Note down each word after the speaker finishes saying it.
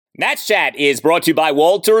Nats Chat is brought to you by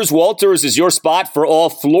Walters. Walters is your spot for all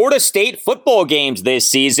Florida State football games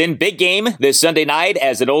this season. Big game this Sunday night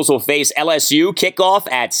as it also face LSU.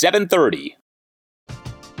 Kickoff at 7:30.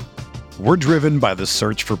 We're driven by the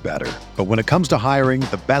search for better. But when it comes to hiring,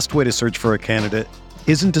 the best way to search for a candidate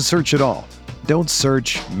isn't to search at all. Don't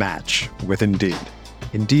search, match with Indeed.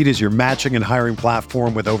 Indeed is your matching and hiring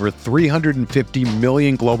platform with over 350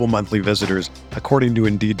 million global monthly visitors, according to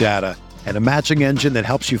Indeed data, and a matching engine that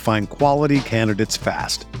helps you find quality candidates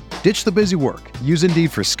fast. Ditch the busy work. Use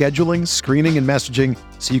Indeed for scheduling, screening, and messaging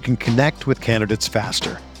so you can connect with candidates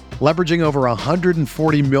faster. Leveraging over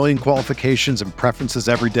 140 million qualifications and preferences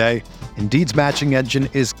every day, Indeed's matching engine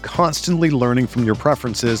is constantly learning from your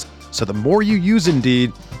preferences, so the more you use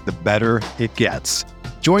Indeed, the better it gets.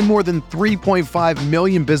 Join more than 3.5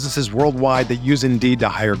 million businesses worldwide that use Indeed to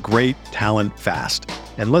hire great talent fast.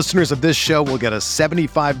 And listeners of this show will get a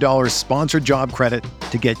 $75 sponsored job credit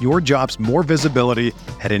to get your jobs more visibility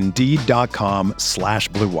at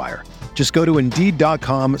Indeed.com/Blue Wire. Just go to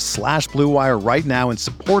Indeed.com/Blue Wire right now and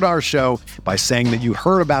support our show by saying that you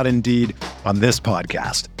heard about Indeed on this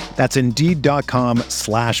podcast. That's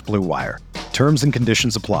Indeed.com/Blue Wire. Terms and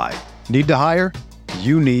conditions apply. Need to hire?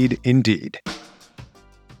 You need Indeed.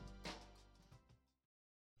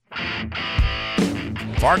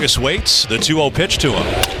 Vargas waits. The 2-0 pitch to him.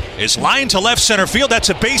 Is lined to left center field. That's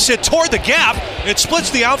a base hit toward the gap. It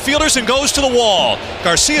splits the outfielders and goes to the wall.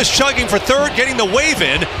 Garcia's chugging for third, getting the wave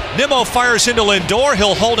in. Nimmo fires into Lindor.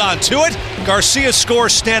 He'll hold on to it. Garcia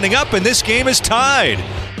scores standing up, and this game is tied.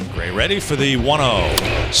 Gray ready for the 1-0.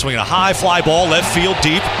 Swinging a high fly ball, left field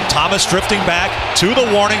deep. Thomas drifting back to the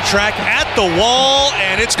warning track at the wall,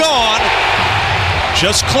 and it's gone.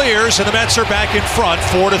 Just clears, and the Mets are back in front,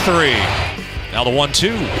 4-3. Now the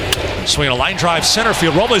 1-2. Swinging a line drive center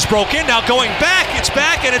field. Robles broke in, now going back. It's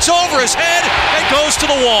back, and it's over his head and goes to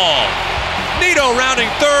the wall. Nito rounding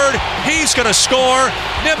third. He's going to score.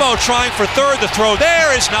 Nimmo trying for third. The throw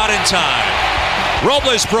there is not in time.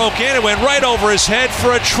 Robles broke in and went right over his head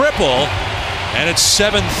for a triple. And it's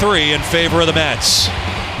 7-3 in favor of the Mets.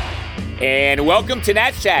 And welcome to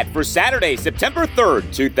Nats Chat for Saturday, September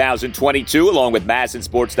 3rd, 2022, along with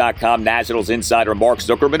MASNsports.com Nationals insider Mark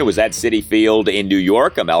Zuckerman, who was at Citi Field in New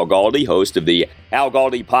York. I'm Al Galdi, host of the Al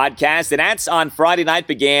Galdi podcast. The Nats on Friday night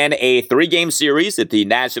began a 3-game series at the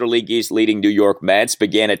National League East leading New York Mets,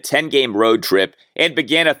 began a 10-game road trip, and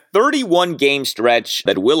began a 31-game stretch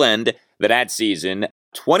that will end the Nats season.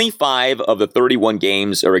 25 of the 31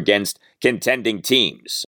 games are against contending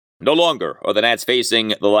teams. No longer are the Nats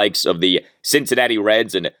facing the likes of the Cincinnati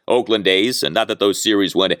Reds and Oakland A's, and not that those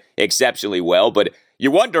series went exceptionally well, but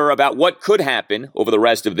you wonder about what could happen over the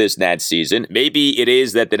rest of this Nats season. Maybe it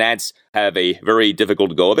is that the Nats have a very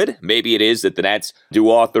difficult go of it. Maybe it is that the Nats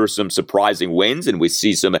do author some surprising wins and we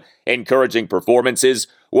see some encouraging performances.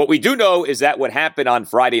 What we do know is that what happened on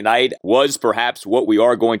Friday night was perhaps what we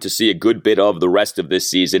are going to see a good bit of the rest of this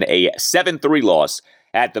season, a 7-3 loss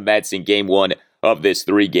at the Mets in Game 1 of this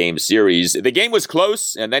 3-game series. The game was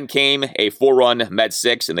close, and then came a 4-run Mets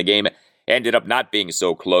 6, and the game ended up not being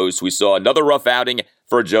so close. We saw another rough outing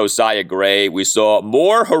for Josiah Gray. We saw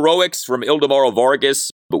more heroics from Ildemaro Vargas,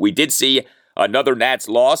 but we did see another Nats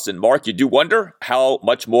loss. And Mark, you do wonder how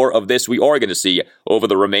much more of this we are going to see over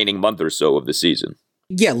the remaining month or so of the season.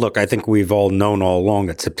 Yeah, look, I think we've all known all along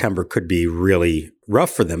that September could be really rough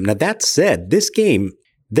for them. Now, that said, this game,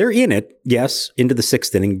 they're in it, yes, into the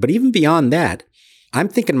 6th inning, but even beyond that, I'm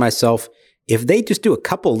thinking to myself, if they just do a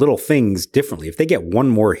couple little things differently, if they get one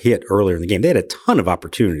more hit earlier in the game, they had a ton of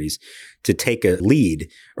opportunities to take a lead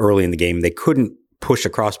early in the game. They couldn't push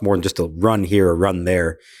across more than just a run here or run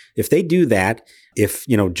there. If they do that, if,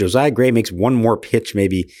 Josiah Gray makes one more pitch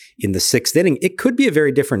maybe in the 6th inning, it could be a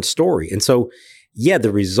very different story. And so, yeah,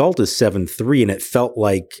 the result is 7-3, and it felt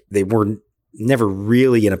like they were never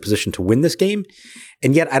really in a position to win this game.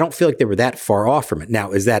 And yet I don't feel like they were that far off from it.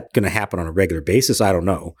 Now, is that going to happen on a regular basis? I don't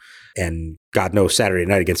know. And God knows Saturday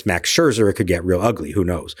night against Max Scherzer, it could get real ugly. Who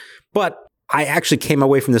knows? But I actually came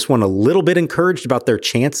away from this one a little bit encouraged about their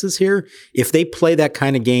chances here. If they play that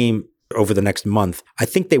kind of game over the next month, I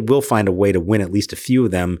think they will find a way to win at least a few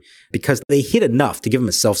of them because they hit enough to give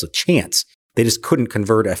themselves a chance. They just couldn't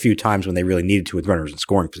convert a few times when they really needed to with runners in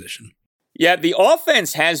scoring position. Yeah, the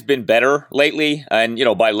offense has been better lately. And,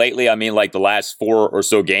 by lately, I mean like the last 4 or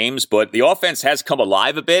so games. But the offense has come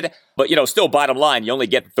alive a bit. But, still bottom line, you only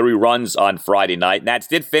get 3 runs on Friday night. Nats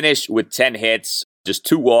did finish with 10 hits, just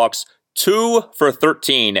 2 walks, 2 for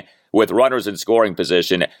 13 with runners in scoring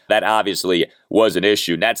position. That obviously was an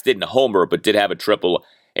issue. Nats didn't homer, but did have a triple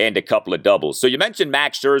and a couple of doubles. So you mentioned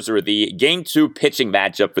Max Scherzer. The Game 2 pitching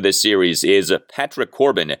matchup for this series is Patrick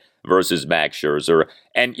Corbin versus Max Scherzer.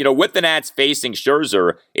 And, with the Nats facing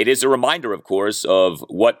Scherzer, it is a reminder, of course, of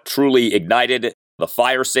what truly ignited the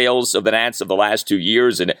fire sales of the Nats of the last 2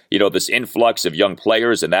 years and, this influx of young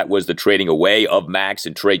players. And that was the trading away of Max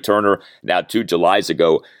and Trey Turner now 2 Julys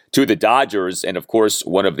ago to the Dodgers. And, of course,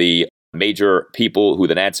 one of the major people who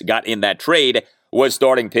the Nats got in that trade was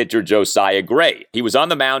starting pitcher Josiah Gray. He was on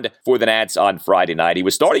the mound for the Nats on Friday night. He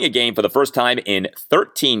was starting a game for the first time in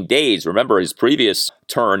 13 days. Remember, his previous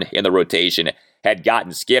turn in the rotation had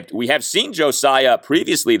gotten skipped. We have seen Josiah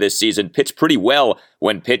previously this season pitch pretty well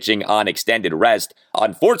when pitching on extended rest.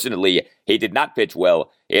 Unfortunately, he did not pitch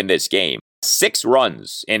well in this game. 6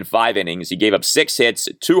 runs in 5 innings. He gave up 6 hits,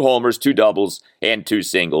 2 homers, 2 doubles, and 2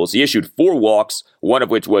 singles. He issued 4 walks, one of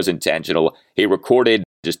which was intentional. He recorded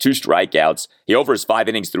just 2 strikeouts. He over his 5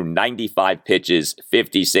 innings threw 95 pitches,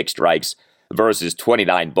 56 strikes versus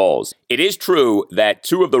 29 balls. It is true that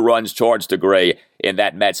 2 of the runs charged to Gray in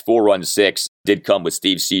that Mets 4-run 6 did come with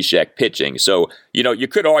Steve Cishek pitching. So, you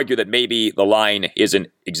could argue that maybe the line isn't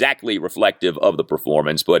exactly reflective of the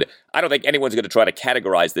performance, but I don't think anyone's going to try to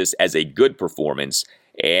categorize this as a good performance.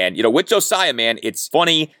 And, with Josiah, man, it's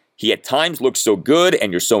funny. He at times looks so good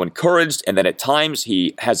and you're so encouraged, and then at times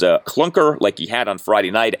he has a clunker like he had on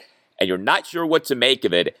Friday night, and you're not sure what to make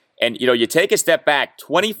of it. And, you take a step back,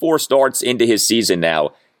 24 starts into his season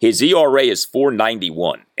now. His ERA is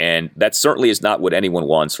 .491, and that certainly is not what anyone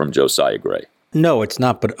wants from Josiah Gray. No, it's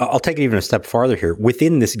not, but I'll take it even a step farther here.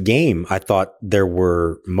 Within this game, I thought there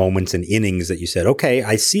were moments and innings that you said, okay,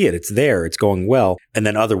 I see it. It's there. It's going well. And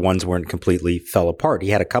then other ones weren't completely fell apart. He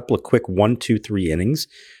had a couple of quick 1, 2, 3 innings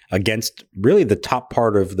against really the top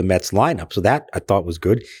part of the Mets lineup. So that I thought was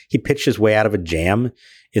good. He pitched his way out of a jam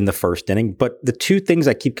in the first inning. But the 2 things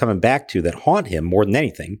I keep coming back to that haunt him more than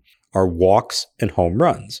anything are walks and home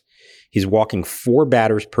runs. He's walking 4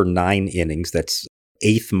 batters per 9 innings. That's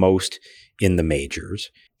 8th most in the majors.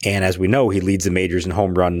 And as we know, he leads the majors in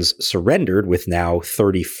home runs surrendered with now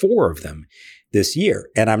 34 of them this year.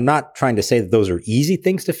 And I'm not trying to say that those are easy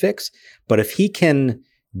things to fix, but if he can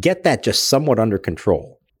get that just somewhat under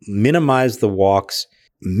control, minimize the walks,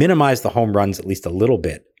 minimize the home runs at least a little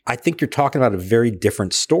bit, I think you're talking about a very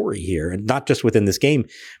different story here, and not just within this game,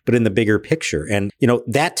 but in the bigger picture. And,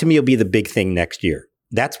 that to me will be the big thing next year.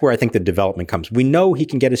 That's where I think the development comes. We know he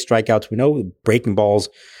can get his strikeouts. We know breaking balls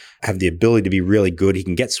have the ability to be really good. He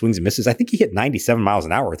can get swings and misses. I think he hit 97 miles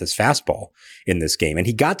an hour with his fastball in this game, and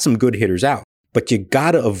he got some good hitters out. But you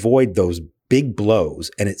got to avoid those big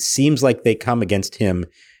blows, and it seems like they come against him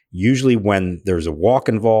usually when there's a walk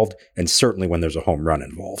involved and certainly when there's a home run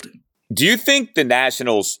involved. Do you think the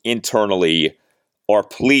Nationals internally are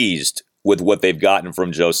pleased with what they've gotten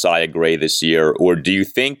from Josiah Gray this year, or do you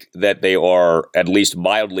think that they are at least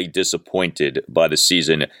mildly disappointed by the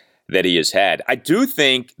season that he has had? I do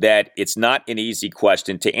think that it's not an easy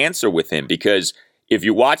question to answer with him, because if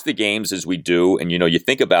you watch the games as we do and, you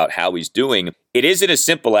think about how he's doing, it isn't as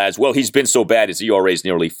simple as, well, he's been so bad his ERA is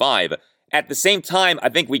nearly 5. At the same time, I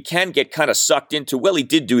think we can get kind of sucked into, well, he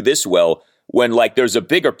did do this well, when there's a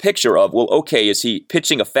bigger picture of, well, okay, is he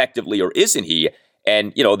pitching effectively or isn't he?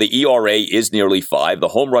 And, the ERA is nearly 5. The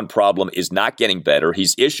home run problem is not getting better.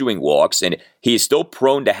 He's issuing walks, and he's still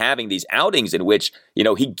prone to having these outings in which,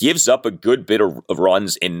 he gives up a good bit of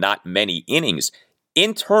runs in not many innings.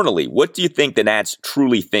 Internally, what do you think the Nats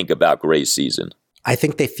truly think about Gray's season? I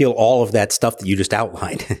think they feel all of that stuff that you just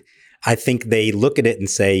outlined. I think they look at it and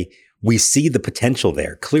say, we see the potential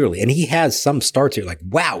there clearly. And he has some starts here like,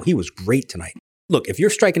 wow, he was great tonight. Look, if you're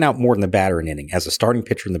striking out more than the batter an inning as a starting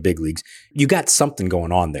pitcher in the big leagues, you got something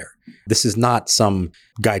going on there. This is not some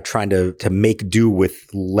guy trying to make do with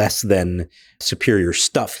less than superior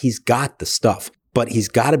stuff. He's got the stuff, but he's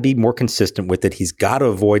got to be more consistent with it. He's got to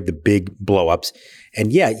avoid the big blowups.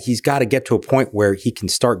 And yeah, he's got to get to a point where he can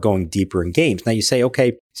start going deeper in games. Now you say,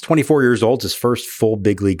 okay, he's 24 years old, his first full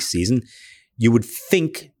big league season. You would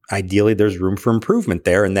think ideally there's room for improvement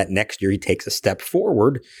there, and that next year he takes a step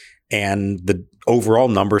forward and the overall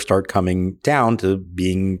numbers start coming down to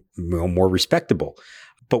being more respectable.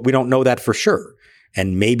 But we don't know that for sure.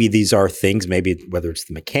 And maybe these are things, maybe whether it's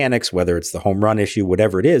the mechanics, whether it's the home run issue,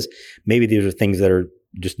 whatever it is, maybe these are things that are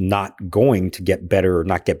just not going to get better or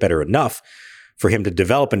not get better enough for him to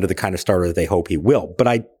develop into the kind of starter that they hope he will. But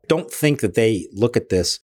I don't think that they look at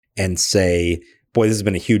this and say, boy, this has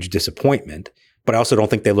been a huge disappointment. But I also don't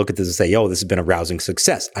think they look at this and say, oh, this has been a rousing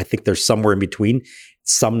success. I think there's somewhere in between.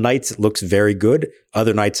 Some nights it looks very good.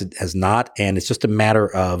 Other nights it has not. And it's just a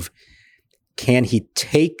matter of, can he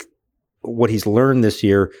take what he's learned this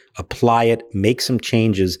year, apply it, make some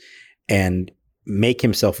changes, and make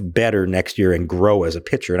himself better next year and grow as a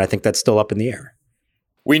pitcher. And I think that's still up in the air.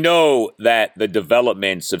 We know that the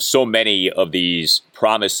developments of so many of these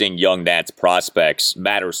promising young Nats prospects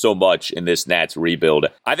matter so much in this Nats rebuild.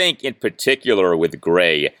 I think in particular with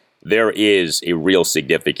Gray, there is a real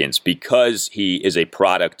significance because he is a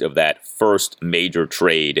product of that first major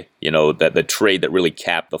trade, that the trade that really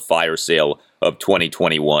capped the fire sale of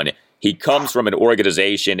 2021. He comes from an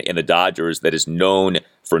organization in the Dodgers that is known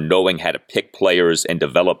for knowing how to pick players and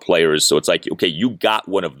develop players. So it's like, okay, you got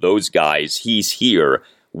one of those guys. He's here.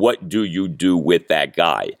 What do you do with that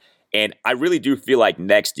guy? And I really do feel like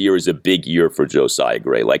next year is a big year for Josiah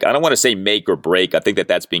Gray. Like, I don't want to say make or break. I think that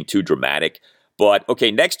that's being too dramatic. But, okay,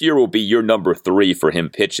 next year will be year number 3 for him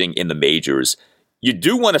pitching in the majors. You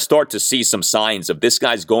do want to start to see some signs of this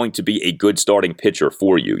guy's going to be a good starting pitcher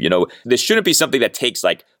for you. This shouldn't be something that takes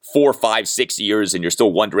like 4, 5, 6 years and you're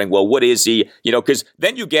still wondering, well, what is he? Because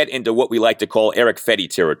then you get into what we like to call Eric Fedde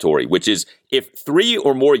territory, which is if 3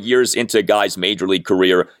 or more years into a guy's major league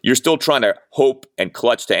career, you're still trying to hope and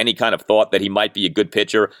clutch to any kind of thought that he might be a good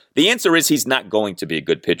pitcher. The answer is he's not going to be a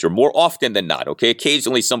good pitcher more often than not. Okay,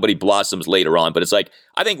 occasionally somebody blossoms later on, but it's like,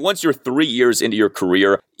 I think once you're 3 years into your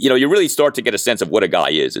career, you really start to get a sense of what a guy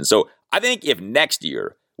is. And so I think if next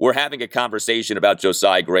year we're having a conversation about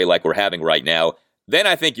Josiah Gray like we're having right now, then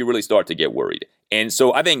I think you really start to get worried. And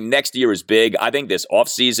so I think next year is big. I think this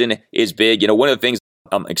offseason is big. One of the things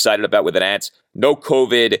I'm excited about with the Nats, no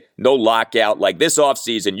COVID, no lockout. Like this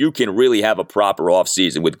offseason, you can really have a proper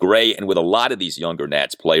offseason with Gray and with a lot of these younger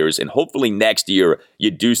Nats players. And hopefully next year, you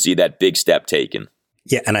do see that big step taken.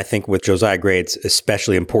 Yeah, and I think with Josiah Gray, it's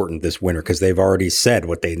especially important this winter because they've already said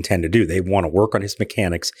what they intend to do. They want to work on his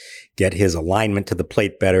mechanics, get his alignment to the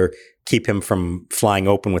plate better, keep him from flying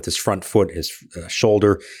open with his front foot, his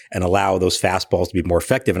shoulder, and allow those fastballs to be more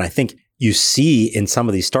effective. And I think you see in some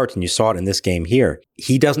of these starts, and you saw it in this game here,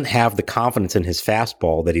 he doesn't have the confidence in his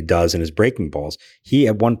fastball that he does in his breaking balls. He,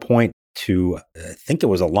 at one point, I think it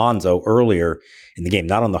was Alonso earlier in the game,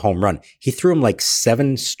 not on the home run, he threw him like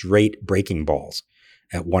 7 straight breaking balls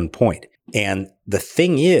at one point. And the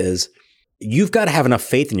thing is, you've got to have enough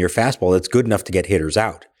faith in your fastball that's good enough to get hitters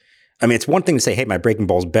out. I mean, it's one thing to say, hey, my breaking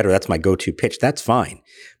ball's better. That's my go-to pitch. That's fine.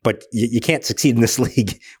 But you can't succeed in this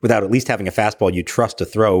league without at least having a fastball you trust to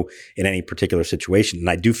throw in any particular situation. And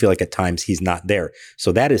I do feel like at times he's not there.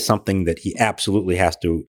 So that is something that he absolutely has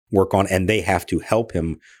to work on, and they have to help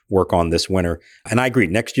him work on this winter. And I agree,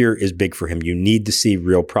 next year is big for him. You need to see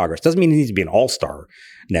real progress. Doesn't mean he needs to be an all-star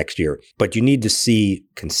next year, but you need to see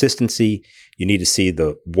consistency. You need to see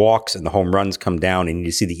the walks and the home runs come down, and you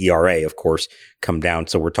need to see the ERA, of course, come down.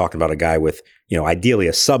 So we're talking about a guy with, ideally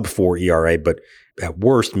a sub-4 ERA, but at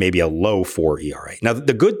worst, maybe a low 4 ERA. Now,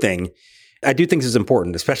 the good thing, I do think this is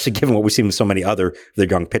important, especially given what we've seen with so many other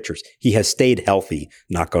young pitchers. He has stayed healthy,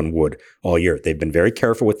 knock on wood, all year. They've been very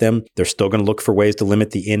careful with him. They're still going to look for ways to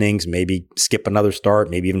limit the innings, maybe skip another start,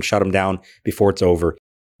 maybe even shut him down before it's over.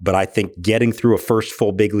 But I think getting through a first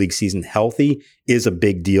full big league season healthy is a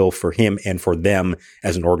big deal for him and for them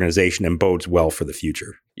as an organization and bodes well for the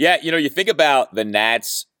future. Yeah, you think about the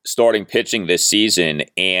Nats starting pitching this season,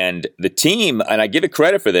 and the team, and I give it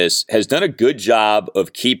credit for this, has done a good job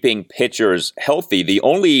of keeping pitchers healthy. The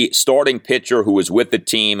only starting pitcher who was with the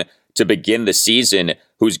team to begin the season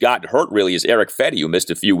who's gotten hurt really is Eric Fedde, who missed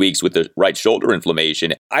a few weeks with the right shoulder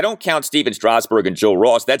inflammation. I don't count Steven Strasburg and Joe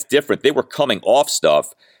Ross. That's different. They were coming off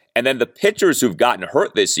stuff. And then the pitchers who've gotten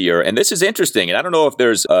hurt this year, and this is interesting, and I don't know if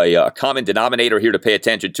there's a common denominator here to pay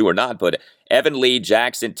attention to or not, but Evan Lee,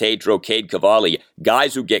 Jackson Tatro, Cade Cavalli,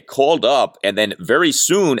 guys who get called up and then very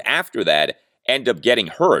soon after that end up getting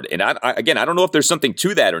hurt. And I don't know if there's something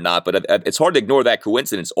to that or not, but it's hard to ignore that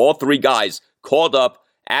coincidence. All 3 guys called up,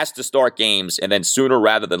 asked to start games, and then sooner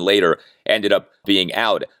rather than later ended up being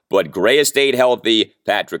out. But Gray has stayed healthy.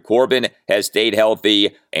 Patrick Corbin has stayed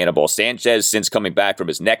healthy. Anibal Sanchez, since coming back from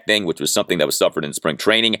his neck thing, which was something that was suffered in spring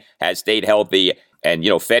training, has stayed healthy. And,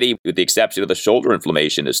 Fedde, with the exception of the shoulder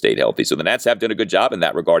inflammation, has stayed healthy. So the Nats have done a good job in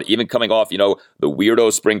that regard. Even coming off, the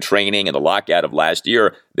weirdo spring training and the lockout of last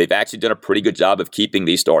year, they've actually done a pretty good job of keeping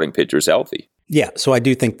these starting pitchers healthy. Yeah, so I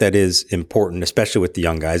do think that is important, especially with the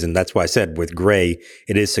young guys. And that's why I said with Gray,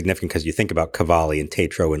 it is significant because you think about Cavalli and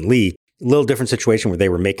Tatro and Lee. A little different situation where they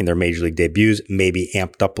were making their major league debuts, maybe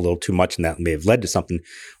amped up a little too much, and that may have led to something,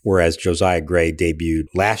 whereas Josiah Gray debuted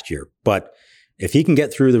last year. But if he can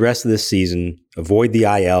get through the rest of this season, avoid the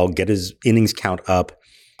IL, get his innings count up,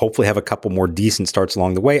 hopefully have a couple more decent starts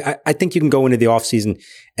along the way. I think you can go into the offseason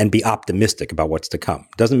and be optimistic about what's to come.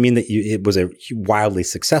 Doesn't mean that it was a wildly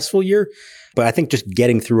successful year, but I think just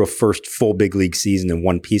getting through a first full big league season in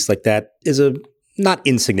one piece like that is a not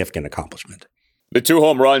insignificant accomplishment. The 2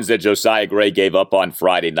 home runs that Josiah Gray gave up on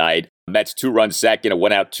Friday night. Mets 2-run second, a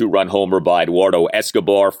 1-out 2-run homer by Eduardo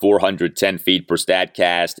Escobar, 410 feet per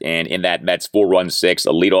Statcast. And in that Mets 4-run sixth, a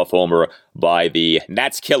leadoff homer by the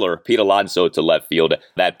Nats killer, Pete Alonso, to left field.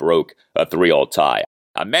 That broke a 3-all tie.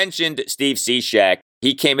 I mentioned Steve Cishek.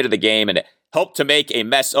 He came into the game and helped to make a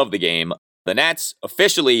mess of the game. The Nats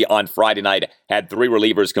officially on Friday night had 3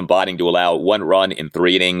 relievers combining to allow 1 run in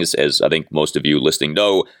 3 innings. As I think most of you listening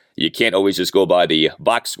know, you can't always just go by the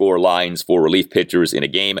box score lines for relief pitchers in a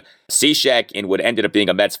game. Cishek, in what ended up being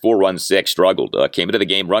a Mets 4-run sixth, struggled. Came into the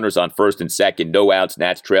game, runners on first and second, no outs,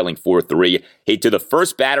 Nats trailing 4-3. To the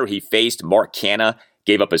first batter he faced, Mark Canha,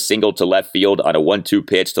 gave up a single to left field on a 1-2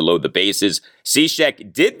 pitch to load the bases.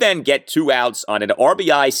 Cishek did then get 2 outs on an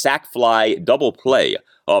RBI sac fly double play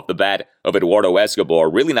off the bat of Eduardo Escobar.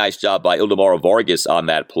 Really nice job by Ildemaro Vargas on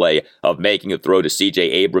that play of making a throw to C.J.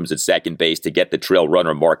 Abrams at second base to get the trail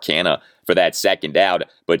runner Mark Canha for that second out.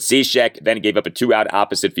 But Cishek then gave up a 2-out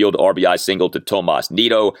opposite field RBI single to Tomas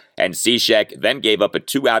Nido, and Cishek then gave up a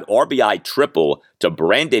 2-out RBI triple to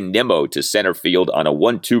Brandon Nimmo to center field on a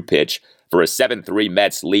 1-2 pitch for a 7-3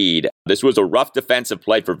 Mets lead. This was a rough defensive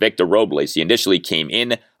play for Victor Robles. He initially came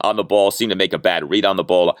in on the ball, seemed to make a bad read on the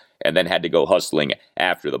ball, and then had to go hustling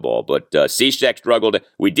after the ball. But Cishek struggled.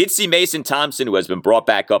 We did see Mason Thompson, who has been brought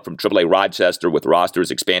back up from AAA Rochester with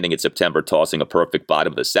rosters expanding in September, tossing a perfect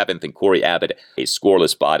bottom of the 7th, and Corey Abbott a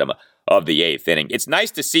scoreless bottom of the 8th inning. It's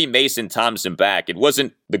nice to see Mason Thompson back. It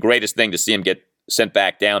wasn't the greatest thing to see him get sent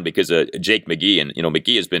back down because of Jake McGee. And,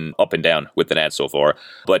 McGee has been up and down with the Nats so far.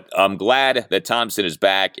 But I'm glad that Thompson is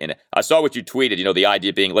back. And I saw what you tweeted, the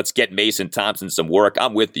idea being, let's get Mason Thompson some work.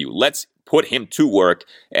 I'm with you. Let's put him to work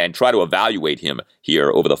and try to evaluate him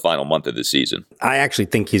here over the final month of the season. I actually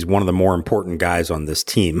think he's one of the more important guys on this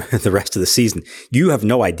team the rest of the season. You have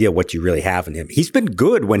no idea what you really have in him. He's been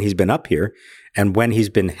good when he's been up here and when he's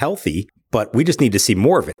been healthy, but we just need to see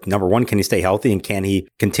more of it. Number one, can he stay healthy and can he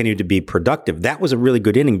continue to be productive? That was a really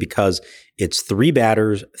good inning because it's 3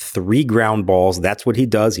 batters, 3 ground balls. That's what he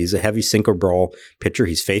does. He's a heavy sinker ball pitcher.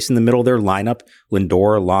 He's facing the middle of their lineup,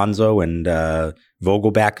 Lindor, Alonso, and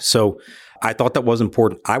Vogelback. So I thought that was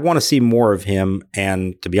important. I want to see more of him.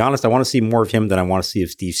 And to be honest, I want to see more of him than I want to see of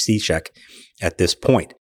Steve Cishek at this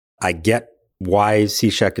point. I get why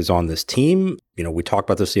Cishek is on this team. We talked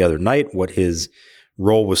about this the other night, what his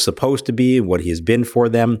role was supposed to be, what he has been for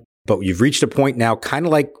them. But you've reached a point now, kind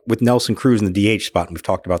of like with Nelson Cruz in the DH spot, and we've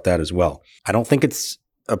talked about that as well. I don't think it's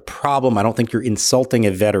a problem. I don't think you're insulting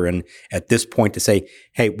a veteran at this point to say,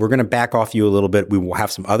 hey, we're going to back off you a little bit. We will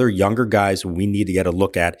have some other younger guys who we need to get a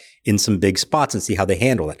look at in some big spots and see how they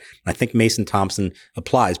handle it. And I think Mason Thompson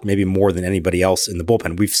applies maybe more than anybody else in the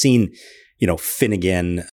bullpen. We've seen,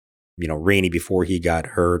 Finnegan, Rainey before he got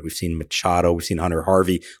hurt. We've seen Machado. We've seen Hunter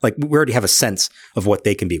Harvey. Like, we already have a sense of what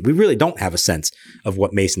they can be. We really don't have a sense of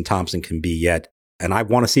what Mason Thompson can be yet. And I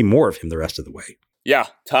want to see more of him the rest of the way. Yeah,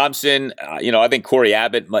 Thompson, I think Corey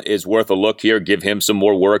Abbott is worth a look here. Give him some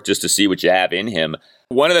more work just to see what you have in him.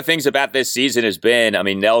 One of the things about this season has been,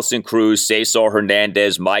 Nelson Cruz, Cesar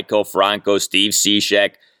Hernandez, Michael Franco, Steve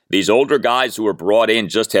Cishek, these older guys who were brought in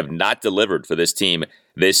just have not delivered for this team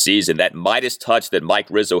this season. That Midas touch that Mike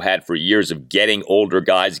Rizzo had for years of getting older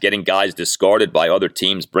guys, getting guys discarded by other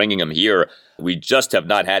teams, bringing them here, we just have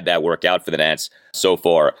not had that work out for the Nats so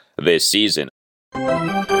far this season.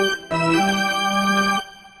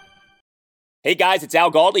 Hey guys, it's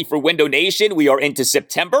Al Galdi for Window Nation. We are into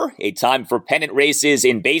September, a time for pennant races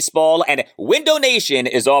in baseball, and Window Nation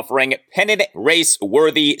is offering pennant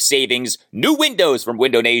race-worthy savings. New windows from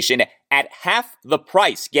Window Nation at half the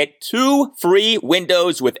price. Get 2 free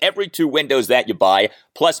windows with every 2 windows that you buy,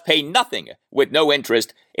 plus pay nothing with no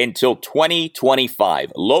interest until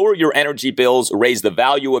 2025. Lower your energy bills, raise the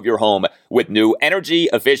value of your home with new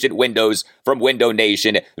energy-efficient windows from Window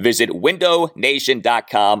Nation. Visit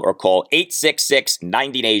windownation.com or call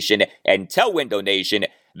 866-90NATION and tell Window Nation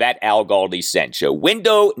that Al Galdi sent you.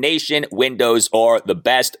 Window Nation windows are the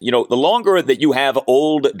best. The longer that you have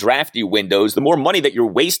old, drafty windows, the more money that you're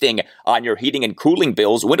wasting on your heating and cooling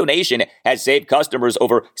bills. Window Nation has saved customers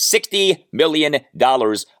over $60 million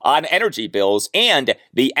on energy bills, and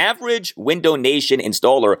the average Window Nation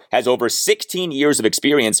installer has over 16 years of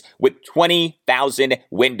experience with 20,000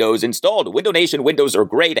 windows installed. Window Nation windows are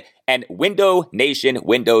great, and Window Nation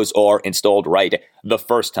windows are installed right the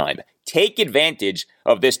first time. Take advantage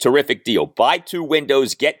of of this terrific deal. Buy 2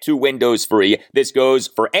 windows, get 2 windows free. This goes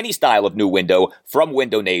for any style of new window from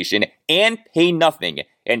Window Nation, and pay nothing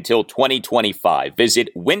until 2025. Visit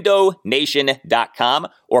windownation.com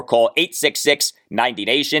or call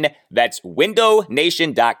 866-90-NATION. That's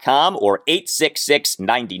windownation.com or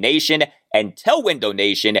 866-90-NATION, and tell Window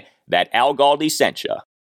Nation that Al Galdi sent you.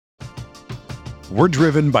 We're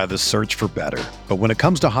driven by the search for better. But when it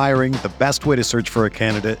comes to hiring, the best way to search for a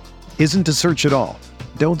candidate isn't to search at all.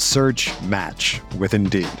 Don't search, match with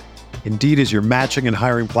Indeed. Indeed is your matching and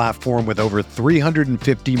hiring platform with over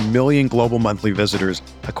 350 million global monthly visitors,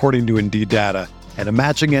 according to Indeed data, and a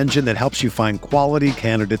matching engine that helps you find quality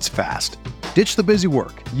candidates fast. Ditch the busy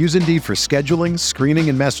work. Use Indeed for scheduling, screening,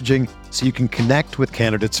 and messaging so you can connect with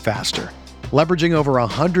candidates faster. Leveraging over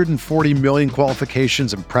 140 million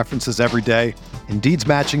qualifications and preferences every day, Indeed's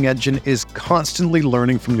matching engine is constantly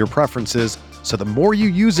learning from your preferences, so the more you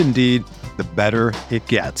use Indeed, the better it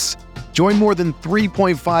gets. Join more than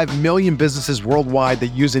 3.5 million businesses worldwide that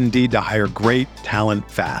use Indeed to hire great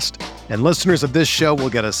talent fast. And listeners of this show will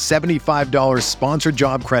get a $75 sponsored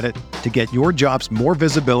job credit to get your jobs more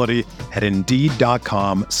visibility at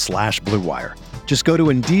Indeed.com/Blue Wire. Just go to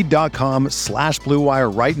Indeed.com/Blue Wire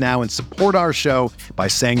right now and support our show by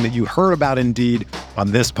saying that you heard about Indeed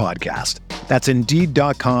on this podcast. That's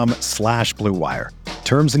Indeed.com/Blue Wire.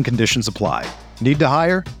 Terms and conditions apply. Need to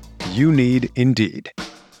hire? You need Indeed.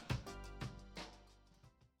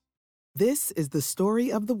 This is the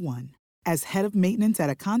story of the one. As head of maintenance at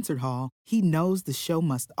a concert hall, he knows the show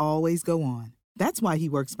must always go on. That's why he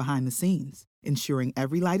works behind the scenes, ensuring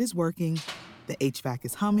every light is working, the HVAC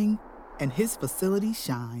is humming, and his facility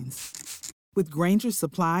shines. With Grainger's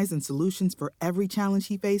supplies and solutions for every challenge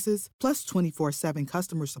he faces, plus 24/7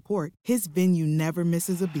 customer support, his venue never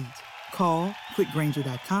misses a beat. Call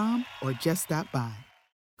quickgrainger.com or just stop by.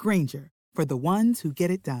 Grainger, for the ones who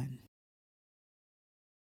get it done.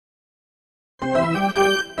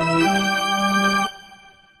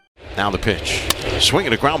 Now the pitch.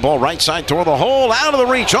 Swinging a ground ball right side toward the hole. Out of the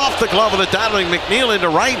reach. Off the glove of the dialing McNeil into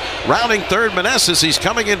right. Rounding third, Meneses. He's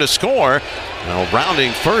coming in to score. Now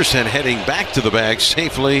rounding first and heading back to the bag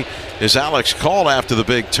safely is Alex Call after the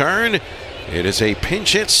big turn. It is a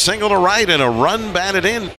pinch hit single to right and a run batted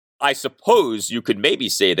in. I suppose you could maybe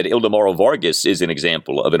say that Ildemaro Vargas is an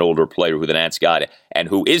example of an older player who the Nats got and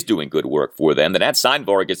who is doing good work for them. The Nats signed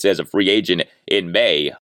Vargas as a free agent in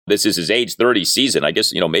May. This is his age 30 season. I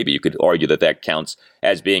guess, maybe you could argue that counts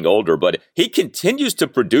as being older, but he continues to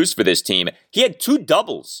produce for this team. He had 2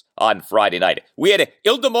 doubles on Friday night. We had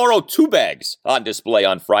Ildemaro 2 bags on display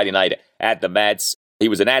on Friday night at the Mets. He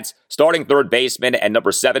was a Nats starting third baseman and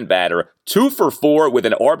number 7 batter, 2 for 4 with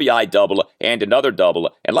an RBI double and another double.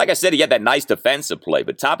 And like I said, he had that nice defensive play.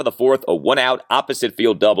 But top of the 4th, a 1-out opposite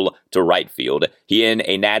field double to right field. He in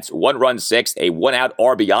a Nats 1-run 6th, a 1-out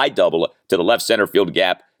RBI double to the left center field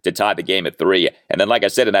gap to tie the game at 3. And then, like I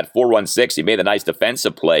said, in that 4-run 6, he made a nice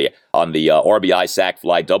defensive play on the RBI sac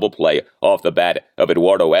fly double play off the bat of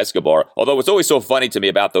Eduardo Escobar. Although what's always so funny to me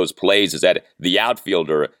about those plays is that the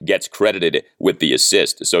outfielder gets credited with the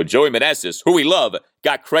assist. So Joey Meneses, who we love,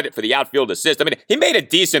 got credit for the outfield assist. I mean, he made a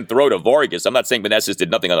decent throw to Vargas. I'm not saying Meneses did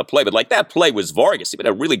nothing on the play, but that play was Vargas. He made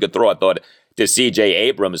a really good throw, I thought, to C.J.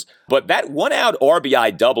 Abrams. But that 1-out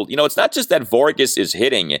RBI double, it's not just that Vargas is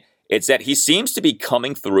hitting. It's that he seems to be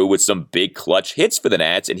coming through with some big clutch hits for the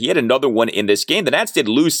Nats, and he had another one in this game. The Nats did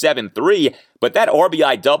lose 7-3, but that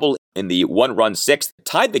RBI double in the 1-run 6th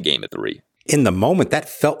tied the game at 3. In the moment, that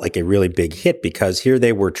felt like a really big hit because here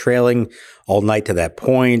they were trailing all night to that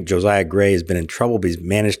point. Josiah Gray has been in trouble, but he's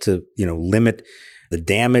managed to, limit the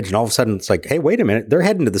damage. And all of a sudden, it's like, hey, wait a minute. They're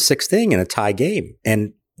heading to the 6th inning in a tie game.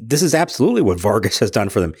 And this is absolutely what Vargas has done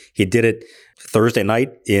for them. He did it Thursday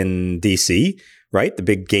night in D.C., right? The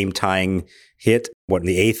big game-tying hit, in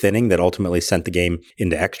the 8th inning that ultimately sent the game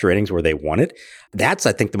into extra innings where they won it. That's,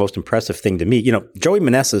 I think, the most impressive thing to me. Joey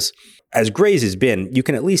Meneses, as great as he's been, you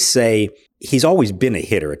can at least say he's always been a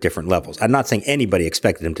hitter at different levels. I'm not saying anybody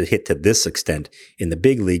expected him to hit to this extent in the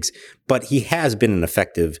big leagues, but he has been an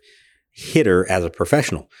effective hitter as a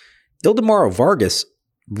professional. Ildemaro Vargas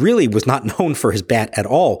really was not known for his bat at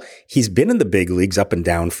all. He's been in the big leagues up and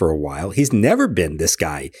down for a while. He's never been this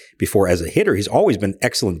guy before as a hitter. He's always been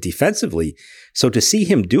excellent defensively. So to see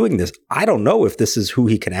him doing this, I don't know if this is who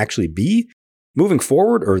he can actually be moving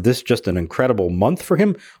forward or this just an incredible month for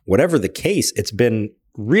him. Whatever the case, it's been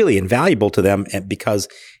really invaluable to them because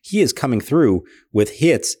he is coming through with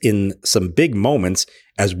hits in some big moments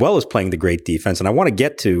as well as playing the great defense. And I want to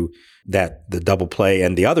get to the double play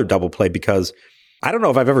and the other double play because I don't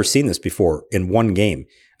know if I've ever seen this before in one game.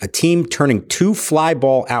 A team turning 2 fly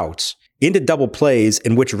ball outs into double plays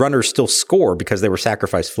in which runners still score because they were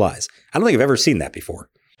sacrificed flies. I don't think I've ever seen that before.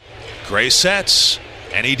 Gray sets,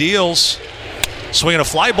 and he deals. Swinging a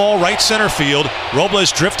fly ball right center field.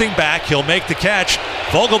 Robles drifting back. He'll make the catch.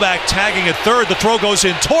 Vogelbach tagging at third. The throw goes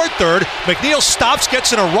in toward third. McNeil stops,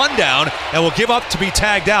 gets in a rundown, and will give up to be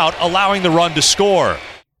tagged out, allowing the run to score.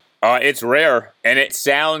 It's rare, and it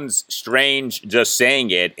sounds strange just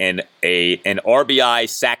saying it in an RBI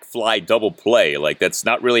sac fly double play. Like, that's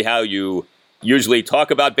not really how you usually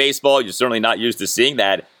talk about baseball. You're certainly not used to seeing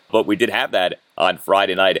that, but we did have that on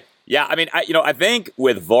Friday night. Yeah, I mean, I think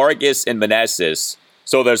with Vargas and Meneses,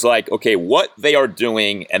 so there's like, okay, what they are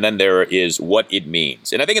doing, and then there is what it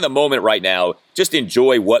means. And I think in the moment right now, just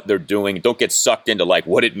enjoy what they're doing. Don't get sucked into like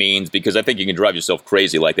what it means, because I think you can drive yourself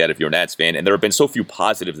crazy like that if you're a Nats fan. And there have been so few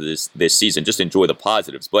positives this season. Just enjoy the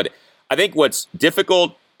positives. But I think what's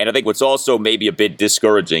difficult, and I think what's also maybe a bit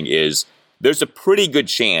discouraging, is there's a pretty good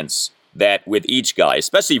chance that with each guy,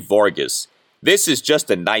 especially Vargas, this is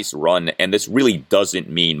just a nice run, and this really doesn't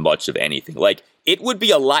mean much of anything. Like, it would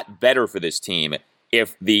be a lot better for this team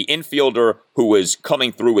if the infielder who was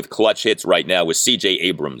coming through with clutch hits right now was C.J.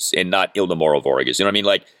 Abrams and not Ildemaro Vargas. You know what I mean?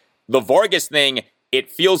 Like, the Vargas thing,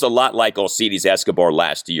 it feels a lot like Alcides Escobar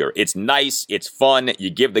last year. It's nice, it's fun,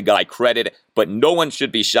 you give the guy credit, but no one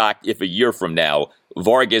should be shocked if a year from now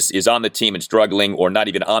Vargas is on the team and struggling, or not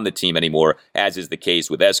even on the team anymore, as is the case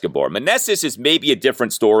with Escobar. Meneses is maybe a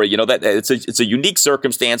different story. You know, that it's a unique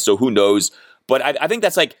circumstance, so who knows? But I think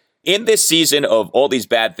that's like, in this season of all these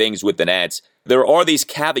bad things with the Nats, there are these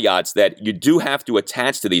caveats that you do have to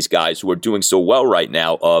attach to these guys who are doing so well right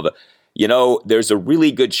now of, you know, there's a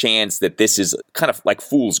really good chance that this is kind of like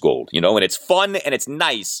fool's gold, you know, and it's fun and it's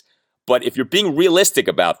nice. But if you're being realistic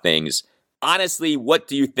about things, honestly, what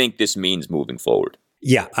do you think this means moving forward?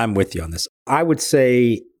 Yeah, I'm with you on this. I would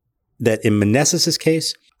say that in Meneses'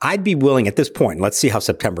 case, I'd be willing at this point, let's see how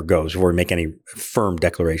September goes before we make any firm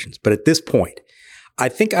declarations. But at this point, I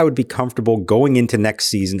think I would be comfortable going into next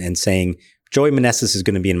season and saying Joey Meneses is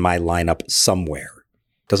going to be in my lineup somewhere.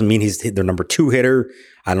 Doesn't mean he's their number 2 hitter.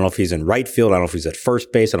 I don't know if he's in right field. I don't know if he's at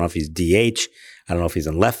first base. I don't know if he's DH. I don't know if he's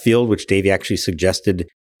in left field, which Davey actually suggested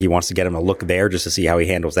he wants to get him a look there just to see how he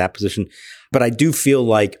handles that position. But I do feel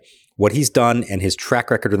like what he's done and his track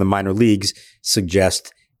record in the minor leagues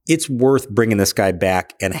suggest it's worth bringing this guy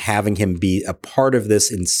back and having him be a part of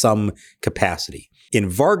this in some capacity. In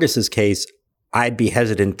Vargas's case, I'd be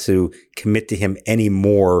hesitant to commit to him any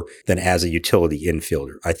more than as a utility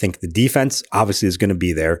infielder. I think the defense obviously is going to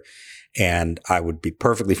be there, and I would be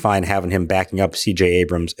perfectly fine having him backing up C.J.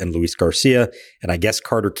 Abrams and Luis Garcia, and I guess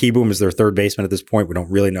Carter Kieboom is their third baseman at this point. We don't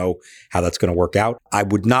really know how that's going to work out. I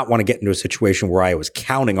would not want to get into a situation where I was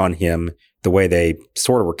counting on him the way they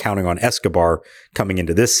sort of were counting on Escobar coming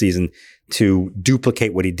into this season to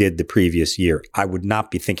duplicate what he did the previous year. I would not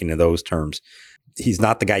be thinking in those terms. He's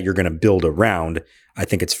not the guy you're going to build around. I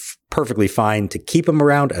think it's perfectly fine to keep him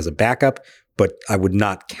around as a backup, but I would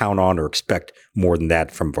not count on or expect more than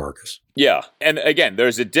that from Vargas. Yeah. And again,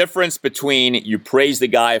 there's a difference between you praise the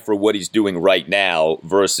guy for what he's doing right now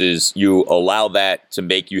versus you allow that to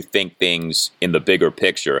make you think things in the bigger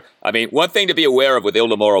picture. I mean, one thing to be aware of with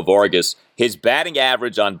Ildemaro Vargas, his batting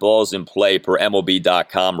average on balls in play per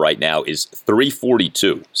MLB.com right now is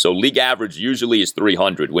 342. So league average usually is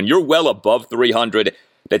 300. When you're well above 300,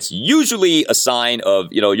 that's usually a sign of,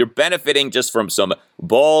 you know, you're benefiting just from some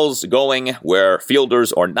balls going where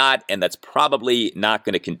fielders are not, and that's probably not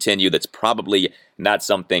going to continue. That's probably not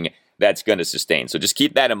something that's going to sustain. So just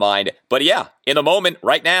keep that in mind. But yeah, in the moment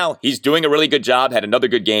right now, he's doing a really good job. Had another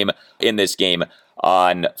good game in this game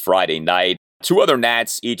on Friday night. 2 other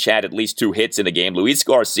Nats each had at least 2 hits in the game. Luis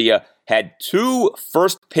Garcia had 2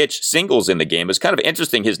 first pitch singles in the game. It was kind of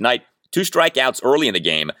interesting his night. 2 strikeouts early in the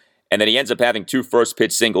game, and then he ends up having 2 first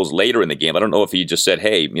pitch singles later in the game. I don't know if he just said,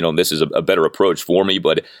 hey, you know, this is a better approach for me,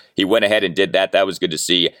 but he went ahead and did that. That was good to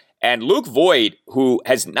see. And Luke Voit, who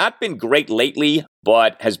has not been great lately,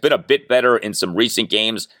 but has been a bit better in some recent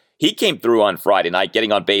games, he came through on Friday night,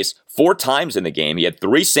 getting on base 4 times in the game. He had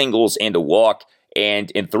 3 singles and a walk.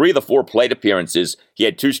 And in 3 of the 4 plate appearances, he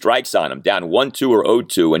had 2 strikes on him, down 1-2 or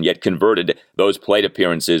 0-2, and yet converted those plate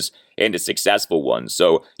appearances into successful ones.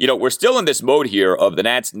 So, you know, we're still in this mode here of the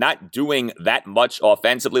Nats not doing that much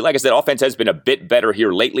offensively. Like I said, offense has been a bit better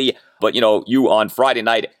here lately, but, you know, you on Friday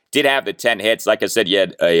night did have the 10 hits. Like I said, you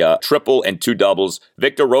had a triple and 2 doubles.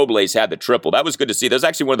 Victor Robles had the triple. That was good to see. That was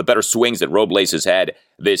actually one of the better swings that Robles has had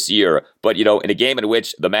this year. But, you know, in a game in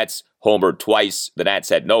which the Mets homered twice, the Nats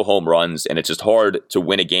had no home runs, and it's just hard to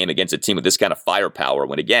win a game against a team with this kind of firepower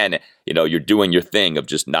when, again, you know, you're doing your thing of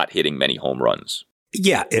just not hitting many home runs.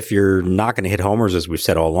 Yeah, if you're not going to hit homers, as we've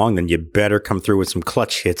said all along, then you better come through with some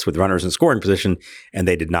clutch hits with runners in scoring position, and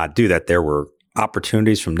they did not do that. There were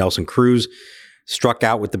opportunities from Nelson Cruz, struck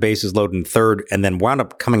out with the bases loaded in third, and then wound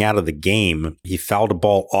up coming out of the game. He fouled a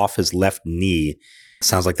ball off his left knee.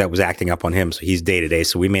 Sounds like that was acting up on him, so he's day-to-day,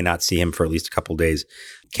 so we may not see him for at least a couple days.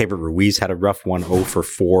 Keibert Ruiz had a rough one, 0 for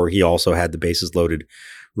 4. He also had the bases loaded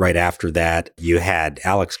right after that. You had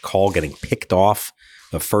Alex Call getting picked off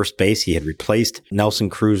of first base. He had replaced Nelson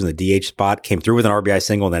Cruz in the DH spot, came through with an RBI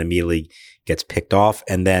single, and then immediately gets picked off.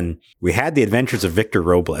 And then we had the adventures of Victor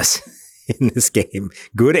Robles in this game.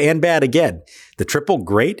 Good and bad again. The triple,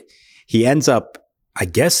 great. He ends up, I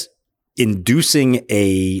guess, inducing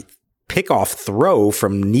a pickoff throw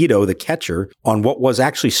from Nido, the catcher, on what was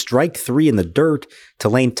actually strike 3 in the dirt to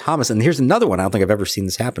Lane Thomas. And here's another one. I don't think I've ever seen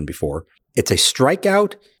this happen before. It's a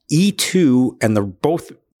strikeout, E2, and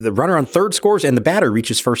the runner on third scores and the batter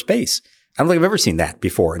reaches first base. I don't think I've ever seen that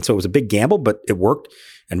before. And so it was a big gamble, but it worked.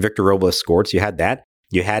 And Victor Robles scored. So you had that.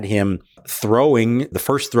 You had him throwing. The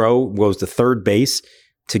first throw was to third base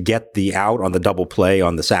to get the out on the double play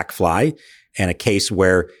on the sac fly. And a case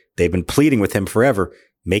where they've been pleading with him forever.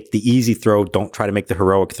 Make the easy throw. Don't try to make the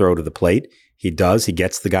heroic throw to the plate. He does. He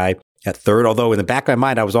gets the guy at third. Although in the back of my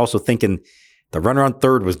mind, I was also thinking the runner on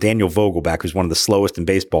third was Daniel Vogelback, who's one of the slowest in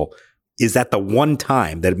baseball. Is that the one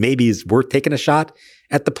time that maybe is worth taking a shot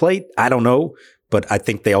at the plate? I don't know. But I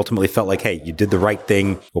think they ultimately felt like, hey, you did the right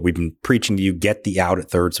thing. What we've been preaching to you, get the out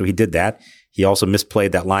at third. So he did that. He also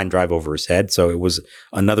misplayed that line drive over his head. So it was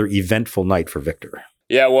another eventful night for Victor.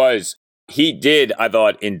 Yeah, it was. He did, I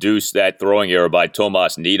thought, induce that throwing error by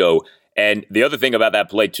Tomas Nido. And the other thing about that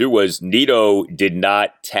play, too, was Nido did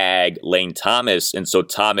not tag Lane Thomas, and so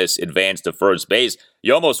Thomas advanced to first base.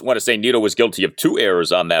 You almost want to say Nido was guilty of 2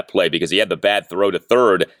 errors on that play because he had the bad throw to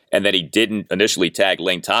third, and then he didn't initially tag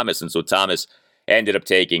Lane Thomas, and so Thomas ended up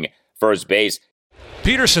taking first base.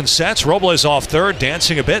 Peterson sets, Robles off third,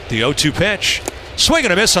 dancing a bit, the 0-2 pitch. Swing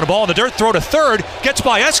and a miss on a ball in the dirt, throw to third, gets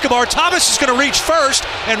by Escobar. Thomas is going to reach first,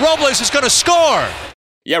 and Robles is going to score.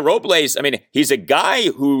 Yeah, Robles, I mean, he's a guy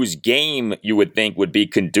whose game you would think would be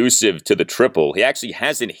conducive to the triple. He actually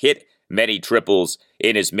hasn't hit many triples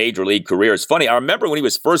in his major league career. It's funny, I remember when he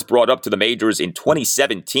was first brought up to the majors in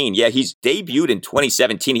 2017. Yeah, he's debuted in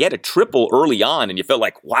 2017. He had a triple early on, and you felt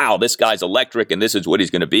like, wow, this guy's electric, and this is what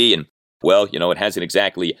he's going to be. And, well, you know, it hasn't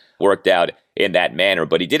exactly worked out in that manner.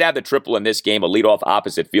 But he did have the triple in this game, a leadoff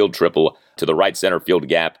opposite field triple to the right center field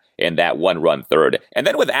gap in that 1-run third. And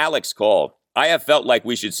then with Alex Call, I have felt like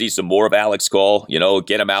we should see some more of Alex Call, you know,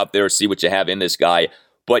 get him out there, see what you have in this guy.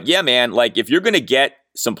 But yeah, man, like if you're going to get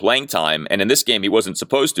some playing time, and in this game he wasn't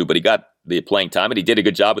supposed to, but he got the playing time, and he did a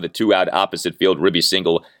good job with a 2-out opposite field ribby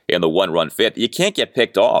single in the 1-run fifth. You can't get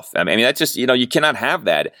picked off. I mean, that's just, you know, you cannot have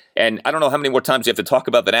that. And I don't know how many more times you have to talk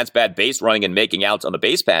about the Nats' bad base running and making outs on the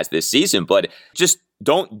base pass this season, but just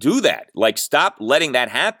don't do that. Like, stop letting that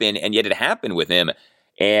happen, and yet it happened with him.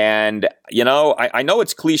 And, you know, I know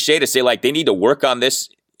it's cliche to say, like, they need to work on this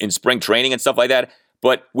in spring training and stuff like that.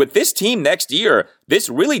 But with this team next year, this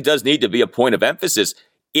really does need to be a point of emphasis.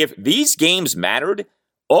 If these games mattered,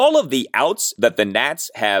 all of the outs that the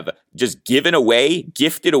Nats have just given away,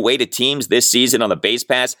 gifted away to teams this season on the base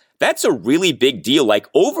pass, that's a really big deal. Like,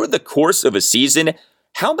 over the course of a season,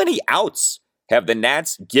 how many outs have the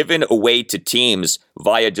Nats given away to teams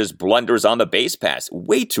via just blunders on the base pass?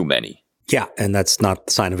 Way too many. Yeah, and that's not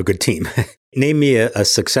the sign of a good team. Name me a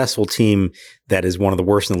successful team that is one of the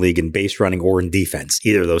worst in the league in base running or in defense,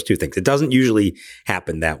 either of those two things. It doesn't usually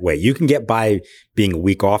happen that way. You can get by being a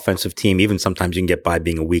weak offensive team. Even sometimes you can get by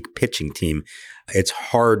being a weak pitching team. It's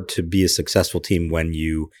hard to be a successful team when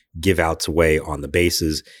you give outs away on the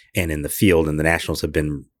bases and in the field, and the Nationals have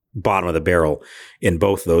been bottom of the barrel in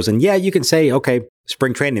both of those. And yeah, you can say, okay,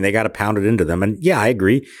 spring training, they got to pound it into them. And yeah, I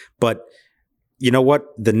agree. But you know what?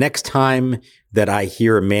 The next time that I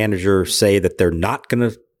hear a manager say that they're not going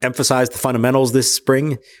to emphasize the fundamentals this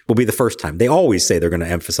spring will be the first time. They always say they're going to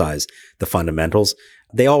emphasize the fundamentals.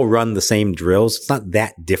 They all run the same drills. It's not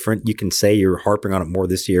that different. You can say you're harping on it more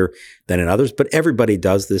this year than in others, but everybody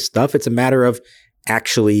does this stuff. It's a matter of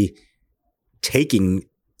actually taking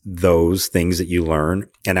those things that you learn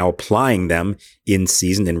and now applying them in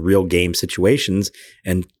season in real game situations.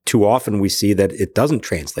 And too often we see that it doesn't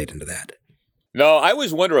translate into that. No, I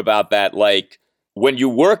always wonder about that. Like, when you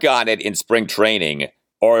work on it in spring training,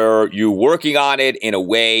 are you working on it in a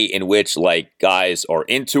way in which, like, guys are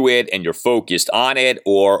into it and you're focused on it?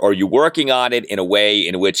 Or are you working on it in a way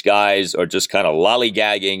in which guys are just kind of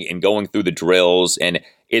lollygagging and going through the drills? And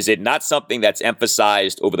Is it not something that's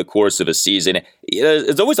emphasized over the course of a season?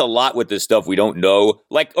 There's always a lot with this stuff we don't know.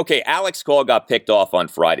 Like, okay, Alex Call got picked off on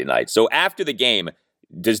Friday night. So after the game,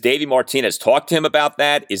 does Davey Martinez talk to him about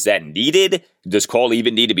that? Is that needed? Does Call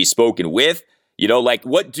even need to be spoken with?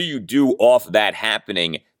 What do you do off that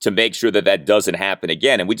happening to make sure that that doesn't happen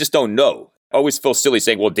again? And we just don't know. I always feel silly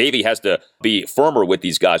saying, well, Davey has to be firmer with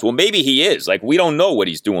these guys. Well, maybe he is. We don't know what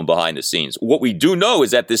he's doing behind the scenes. What we do know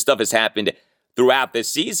is that this stuff has happened throughout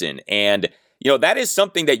this season. And, that is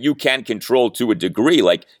something that you can control to a degree.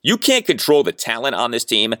 You can't control the talent on this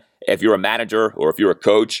team if you're a manager or if you're a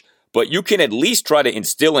coach, but you can at least try to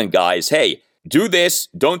instill in guys, hey, do this,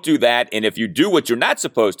 don't do that. And if you do what you're not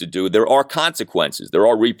supposed to do, there are consequences. There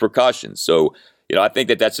are repercussions. So, I think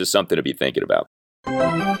that that's just something to be thinking about.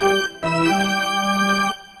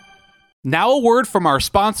 Now a word from our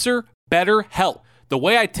sponsor, BetterHelp. The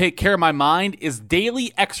way I take care of my mind is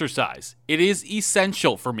daily exercise. It is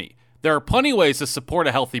essential for me. There are plenty of ways to support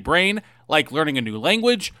a healthy brain, like learning a new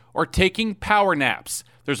language or taking power naps.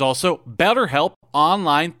 There's also BetterHelp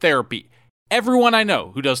online therapy. Everyone I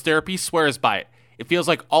know who does therapy swears by it. It feels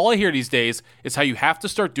like all I hear these days is how you have to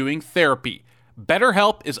start doing therapy.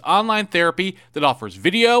 BetterHelp is online therapy that offers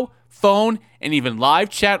video, phone, and even live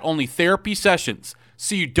chat-only therapy sessions,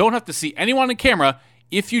 so you don't have to see anyone on camera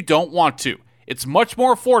if you don't want to. It's much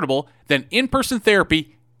more affordable than in-person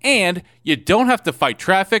therapy, and you don't have to fight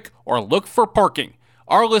traffic or look for parking.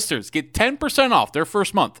 Our listeners get 10% off their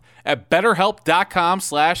first month at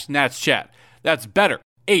BetterHelp.com/NatsChat. That's better,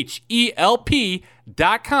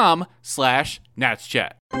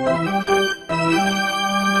 HELP.com/NatsChat.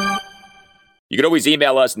 You can always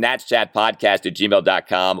email us,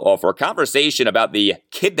 natschatpodcast@gmail.com, or for a conversation about the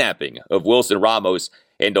kidnapping of Wilson Ramos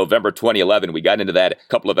in November 2011. We got into that a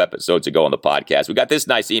couple of episodes ago on the podcast. We got this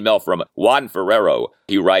nice email from Juan Ferrero.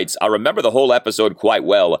 He writes, I remember the whole episode quite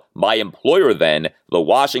well. My employer then, the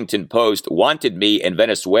Washington Post, wanted me in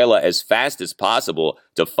Venezuela as fast as possible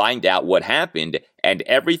to find out what happened, and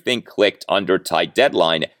everything clicked under tight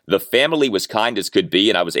deadline. The family was kind as could be,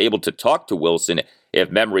 and I was able to talk to Wilson,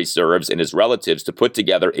 if memory serves, and his relatives to put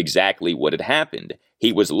together exactly what had happened.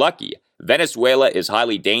 He was lucky. Venezuela is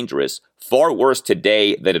highly dangerous, far worse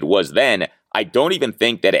today than it was then. I don't even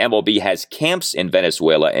think that MLB has camps in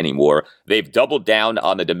Venezuela anymore. They've doubled down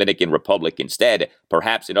on the Dominican Republic instead,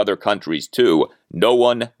 perhaps in other countries too. No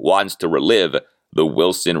one wants to relive the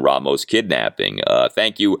Wilson Ramos kidnapping.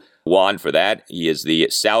 Thank you, Juan, for that. He is the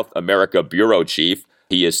South America Bureau Chief.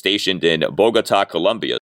 He is stationed in Bogota,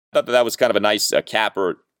 Colombia. I thought that was kind of a nice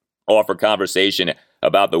capper offer conversation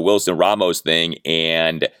about the Wilson Ramos thing.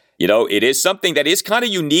 And, it is something that is kind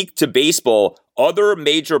of unique to baseball. Other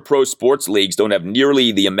major pro sports leagues don't have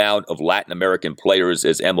nearly the amount of Latin American players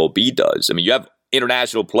as MLB does. I mean, you have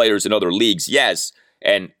international players in other leagues, yes,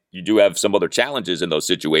 and you do have some other challenges in those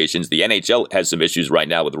situations. The NHL has some issues right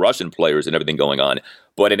now with Russian players and everything going on.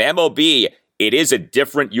 But in MLB, it is a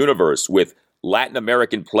different universe with Latin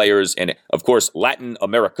American players. And of course, Latin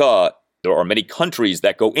America, there are many countries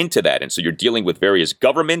that go into that. And so you're dealing with various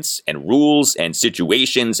governments and rules and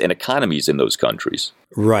situations and economies in those countries.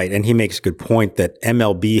 Right. And he makes a good point that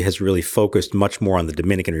MLB has really focused much more on the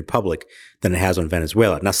Dominican Republic than it has on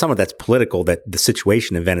Venezuela. Now, some of that's political, that the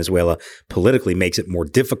situation in Venezuela politically makes it more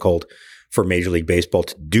difficult for Major League Baseball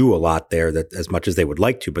to do a lot there, that as much as they would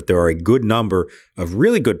like to. But there are a good number of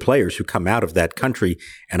really good players who come out of that country.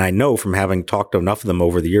 And I know from having talked to enough of them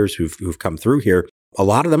over the years who've come through here, a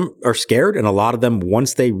lot of them are scared. And a lot of them,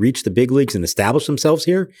 once they reach the big leagues and establish themselves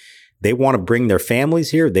here, they want to bring their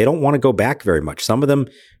families here. They don't want to go back very much. Some of them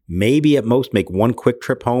maybe at most make one quick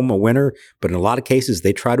trip home a winter, but in a lot of cases,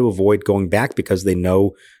 they try to avoid going back because they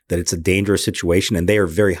know that it's a dangerous situation, and they are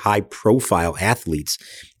very high-profile athletes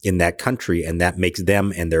in that country, and that makes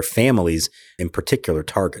them and their families in particular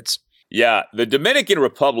targets. Yeah, the Dominican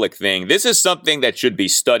Republic thing, this is something that should be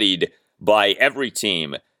studied by every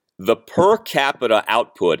team. The per capita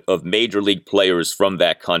output of major league players from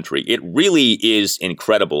that country, it really is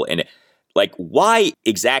incredible. And why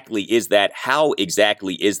exactly is that? How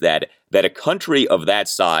exactly is that a country of that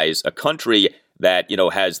size, a country that,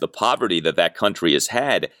 has the poverty that country has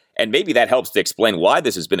had, and maybe that helps to explain why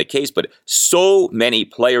this has been the case, but so many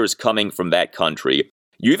players coming from that country.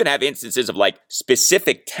 You even have instances of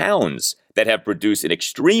specific towns that have produced an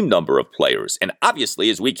extreme number of players. And obviously,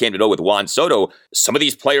 as we came to know with Juan Soto, some of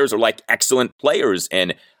these players are excellent players.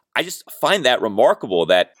 And I just find that remarkable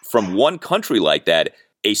that from one country like that,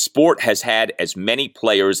 a sport has had as many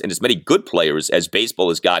players and as many good players as baseball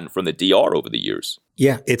has gotten from the DR over the years.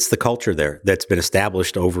 Yeah, it's the culture there that's been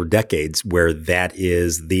established over decades where that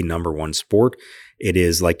is the number one sport. It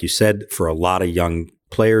is, like you said, for a lot of young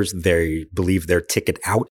players. They believe their ticket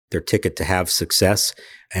out, their ticket to have success.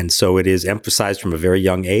 And so it is emphasized from a very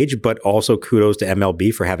young age, but also kudos to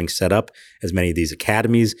MLB for having set up as many of these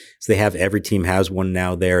academies as they have. Every team has one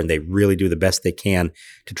now there, and they really do the best they can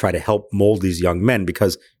to try to help mold these young men,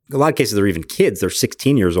 because in a lot of cases, they're even kids. They're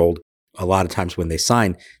 16 years old a lot of times when they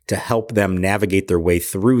sign, to help them navigate their way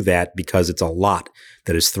through that, because it's a lot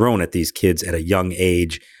that is thrown at these kids at a young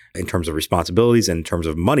age in terms of responsibilities and in terms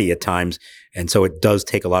of money at times. And so it does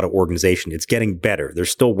take a lot of organization. It's getting better.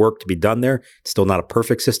 There's still work to be done there. It's still not a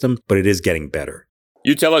perfect system, but it is getting better.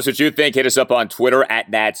 You tell us what you think. Hit us up on Twitter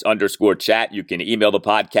at Nats_chat. You can email the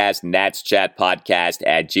podcast,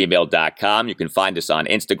 natschatpodcast@gmail.com. You can find us on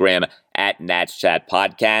Instagram at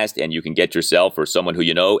natschatpodcast. And you can get yourself or someone who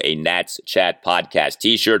you know a Nats Chat Podcast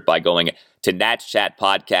t-shirt by going to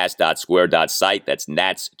natschatpodcast.square.site. That's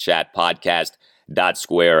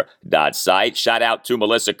natschatpodcast.square.site. Shout out to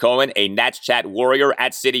Melissa Cohen, a Nats Chat warrior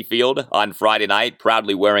at Citi Field on Friday night,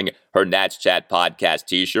 proudly wearing her Nats Chat Podcast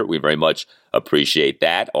t-shirt. We very much appreciate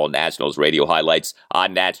that. All Nationals radio highlights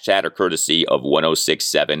on Nats Chat are courtesy of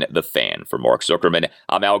 106.7 The Fan. For Mark Zuckerman,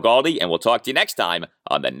 I'm Al Galdi, and we'll talk to you next time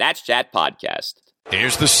on the Nats Chat Podcast.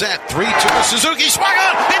 Here's the set. 3-2 to Suzuki. Swung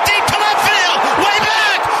on. And deep to left field. Way back.